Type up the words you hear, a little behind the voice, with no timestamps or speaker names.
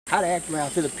How to act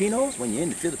around Filipinos when you're in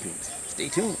the Philippines. Stay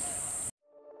tuned.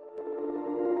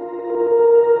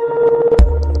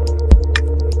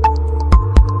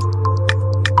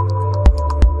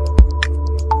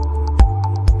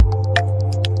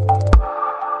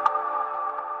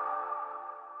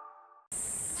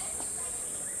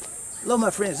 Hello my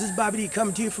friends, this is Bobby D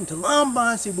coming to you from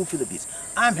Talamban, Cebu, Philippines.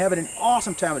 I'm having an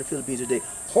awesome time in the Philippines today.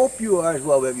 Hope you are as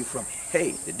well wherever you're from.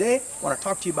 Hey, today I want to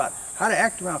talk to you about how to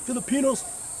act around Filipinos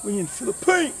when you're in the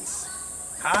Philippines.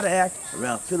 How to act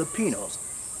around Filipinos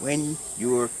when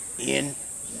you're in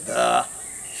the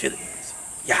Philippines.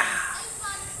 Yeah.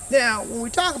 Now, when we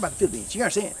talk about the Philippines, you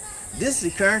understand, this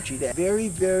is a country that's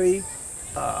very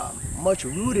much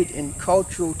rooted in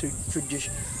cultural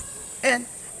tradition. And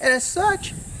as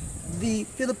such, the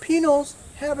Filipinos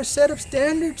have a set of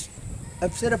standards, a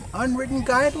set of unwritten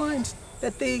guidelines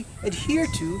that they adhere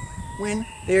to when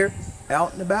they're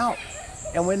out and about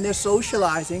and when they're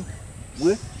socializing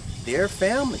with their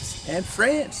families and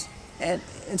friends. And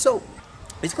so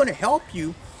it's going to help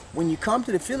you when you come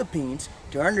to the Philippines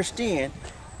to understand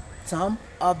some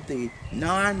of the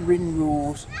non-written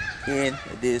rules in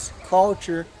this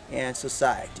culture and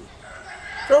society.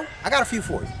 So I got a few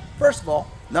for you. First of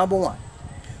all, number one,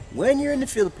 when you're in the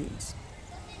Philippines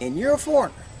and you're a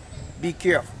foreigner, be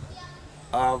careful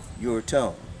of your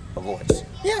tone of voice.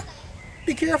 Yeah,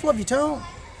 be careful of your tone.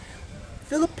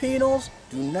 Filipinos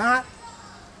do not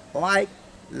like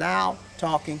loud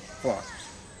talking foreigners.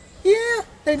 Yeah,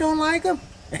 they don't like them.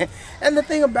 And the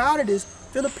thing about it is,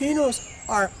 Filipinos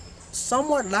are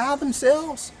somewhat loud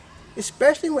themselves,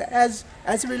 especially as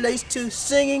it relates to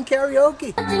singing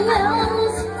karaoke.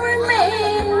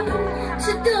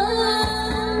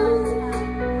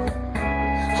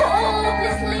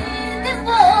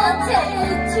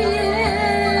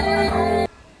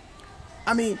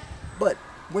 I mean, but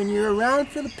when you're around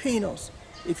Filipinos,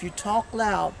 if you talk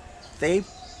loud,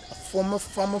 from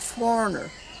a foreigner,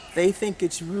 they think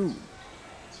it's rude,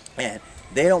 and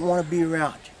they don't want to be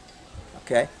around you.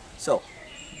 Okay, so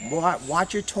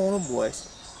watch your tone of voice.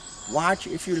 Watch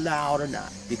if you're loud or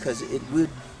not, because it would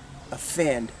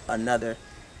offend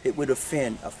It would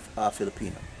offend a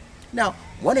Filipino. Now,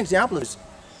 one example is,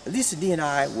 Lisa D and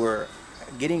I were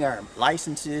getting our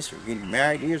licenses for getting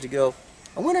married years ago.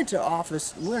 I went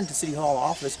into City Hall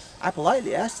office. I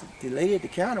politely asked the lady at the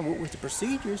counter what was the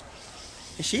procedures,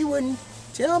 and she wouldn't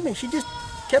tell me. She just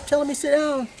kept telling me sit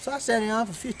down. So I sat down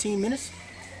for 15 minutes,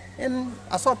 and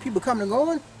I saw people coming and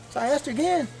going. So I asked her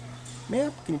again,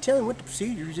 ma'am, can you tell me what the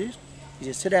procedures is? She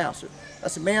said, sit down, sir. I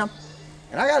said, ma'am,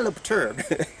 and I got a little perturbed.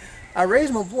 I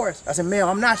raised my voice. I said, ma'am,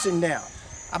 I'm not sitting down.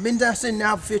 I've been sitting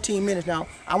down for 15 minutes now.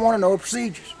 I want to know the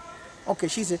procedures. Okay,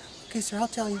 she said, okay, sir, I'll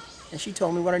tell you. And she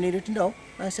told me what I needed to know.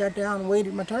 I sat down and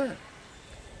waited my turn.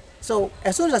 So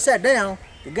as soon as I sat down,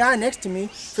 the guy next to me,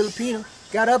 Filipino,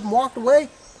 got up and walked away.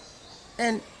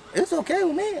 And it was okay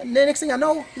with me. And the next thing I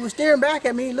know, he was staring back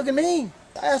at me, looking mean.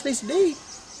 I asked Lisa D,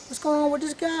 what's going on with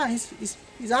this guy? He's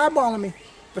eyeballing me.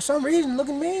 For some reason,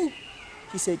 looking mean.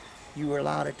 He said, you were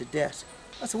loud at the desk.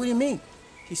 I said, what do you mean?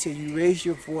 He said, you raised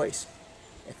your voice.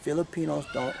 And Filipinos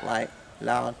don't like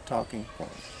loud talking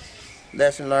foreigners.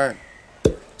 Lesson learned.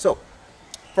 So,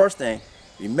 first thing,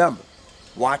 remember,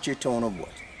 watch your tone of voice.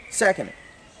 Second,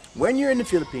 when you're in the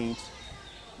Philippines,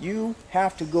 you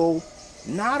have to go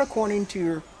not according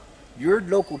to your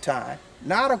local time,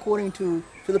 not according to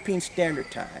Philippine Standard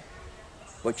Time,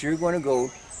 but you go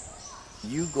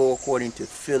according to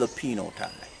Filipino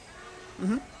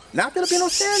time. Not Filipino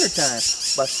Standard Time,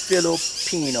 but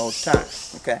Filipino time.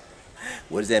 Okay?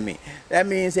 What does that mean? That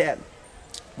means that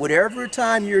whatever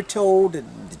time you're told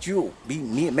that you'll be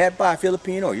met by a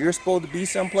Filipino, or you're supposed to be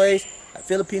someplace, a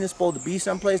Filipino is supposed to be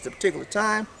someplace at a particular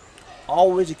time,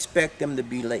 always expect them to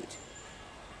be late.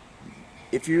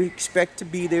 If you expect to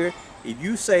be there, if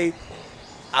you say,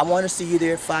 I want to see you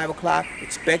there at 5 o'clock,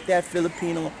 expect that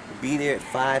Filipino to be there at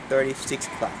 5:30, 6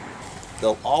 o'clock.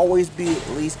 They'll always be at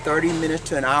least 30 minutes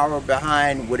to an hour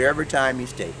behind whatever time you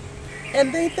stay.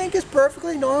 And they think it's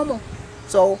perfectly normal.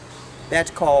 So that's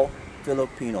called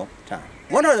Filipino time.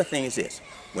 One other thing is this.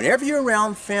 Whenever you're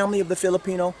around family of the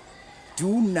Filipino,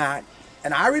 do not,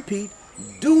 and I repeat,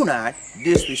 do not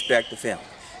disrespect the family.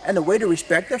 And the way to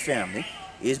respect the family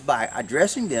is by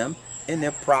addressing them in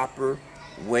the proper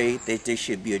way that they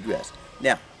should be addressed.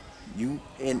 Now,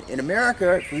 in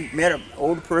America, if you met an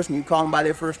older person, you call them by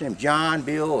their first name, John,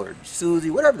 Bill, or Susie,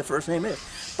 whatever the first name is.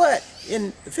 But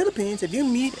in the Philippines, if you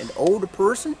meet an older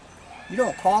person, you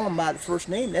don't call them by the first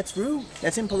name. That's rude.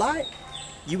 That's impolite.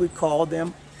 You would call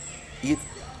them, if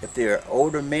they're an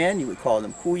older man, you would call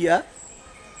them kuya.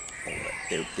 Or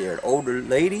if they're an older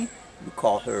lady, you would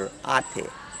call her ate.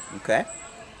 Okay?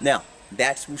 Now,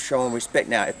 that's showing respect.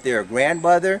 Now, if they're a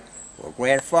grandmother or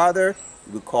grandfather,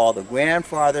 you would call the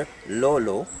grandfather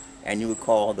Lolo, and you would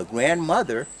call the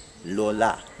grandmother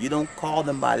Lola. You don't call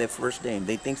them by their first name.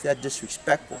 They think that's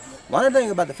disrespectful. One of the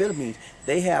things about the Philippines,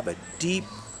 they have a deep,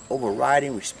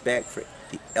 overriding respect for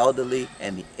the elderly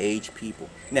and the aged people.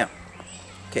 Now,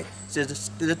 okay, so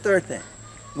the third thing.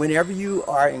 Whenever you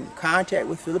are in contact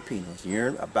with Filipinos,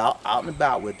 you're out and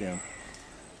about with them,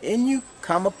 and you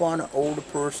come upon an older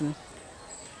person,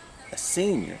 a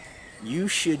senior, you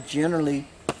should generally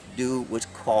do what's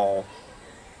called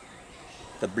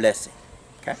the blessing.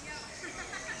 Okay?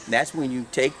 And that's when you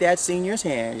take that senior's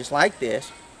hand, just like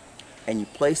this, and you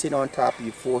place it on top of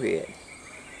your forehead.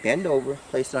 Bend over,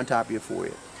 place it on top of your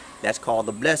forehead. That's called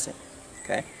the blessing.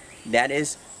 Okay? That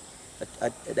is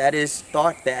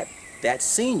thought that that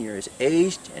senior is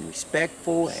aged and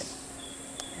respectful and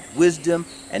wisdom,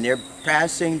 and they're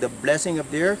passing the blessing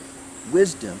of their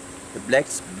wisdom, the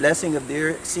blessing of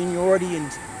their seniority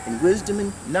and wisdom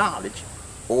and knowledge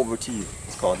over to you.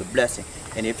 It's called the blessing.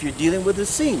 And if you're dealing with a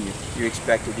senior, you're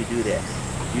expected to do that.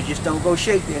 You just don't go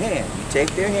shake their hand. You take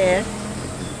their hand,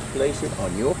 place it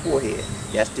on your forehead.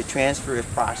 That's the transfer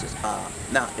process.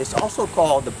 Now, it's also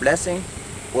called the blessing,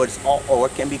 or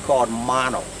it can be called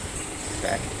mano.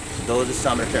 Okay? Those are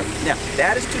some of the terms. Now,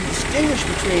 that is to distinguish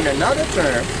between another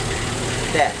term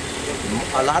that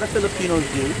a lot of Filipinos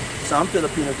do, some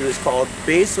Filipinos do, is called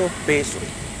beso beso.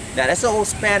 Now, that's an old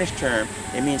Spanish term.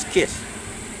 It means kiss.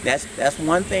 That's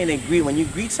one thing they greet. When you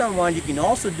greet someone, you can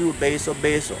also do a beso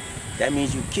beso. That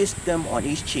means you kiss them on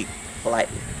each cheek,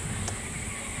 politely.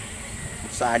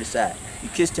 Side to side. You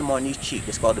kiss them on each cheek.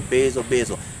 It's called the beso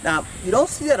beso. Now, you don't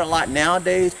see that a lot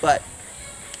nowadays, but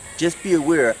just be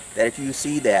aware that if you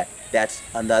see that, that's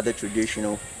another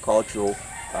traditional cultural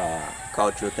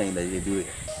thing that they do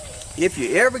here. If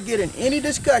you ever get in any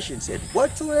discussions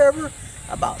whatsoever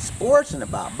about sports and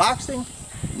about boxing,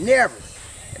 never,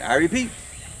 and I repeat,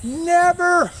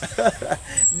 never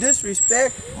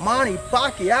disrespect Manny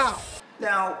Pacquiao.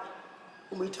 Now,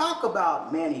 when we talk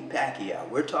about Manny Pacquiao,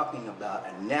 we're talking about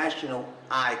a national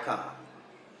icon,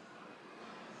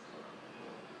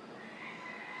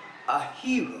 a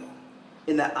hero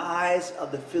in the eyes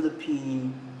of the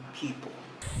Philippine people.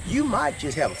 You might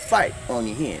just have a fight on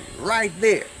your hands right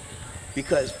there,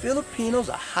 because Filipinos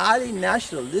are highly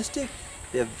nationalistic.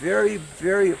 They're very,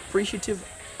 very appreciative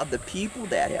of the people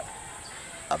that have,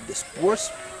 of the sports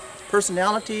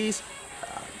personalities,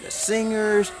 the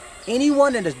singers,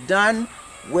 anyone that has done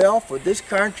well for this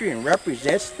country and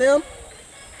represents them.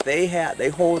 They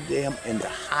hold them in the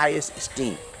highest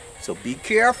esteem. So be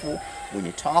careful when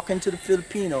you're talking to the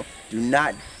Filipino. Do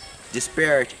not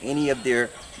disparage any of their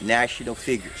national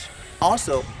figures.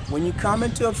 Also, when you come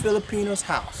into a Filipino's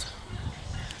house,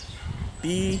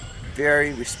 be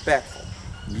very respectful.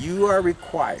 You are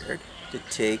required to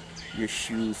take your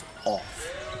shoes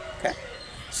off. Okay?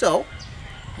 So,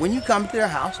 when you come to their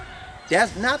house,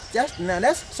 that's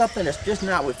something that's just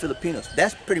not with Filipinos.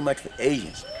 That's pretty much for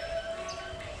Asians.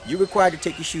 You're required to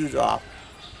take your shoes off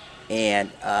and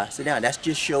sit down. That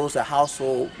just shows the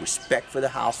household, respect for the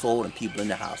household and people in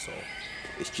the household.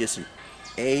 It's just an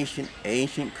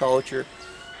ancient culture,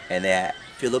 and that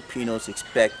Filipinos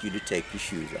expect you to take your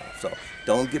shoes off. So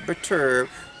don't get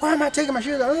perturbed. Why am I taking my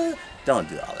shoes off? Don't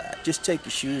do all that. Just take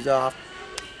your shoes off.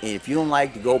 And if you don't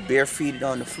like to go barefooted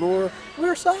on the floor,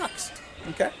 wear socks.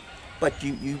 Okay? But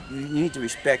you need to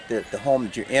respect the home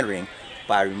that you're entering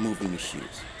by removing your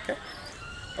shoes. Okay?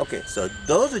 Okay, so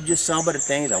those are just some of the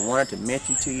things I wanted to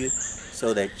mention to you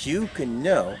so that you can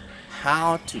know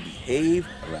how to behave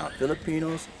around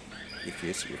Filipinos if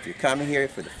you're coming here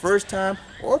for the first time,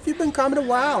 or if you've been coming a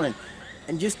while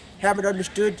and just haven't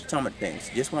understood some of the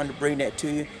things. Just wanted to bring that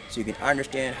to you so you can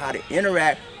understand how to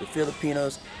interact with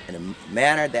Filipinos in a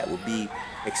manner that will be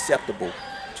acceptable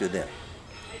to them.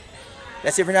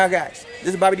 That's it for now, guys.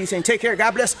 This is Bobby D saying take care,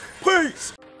 God bless,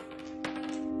 peace!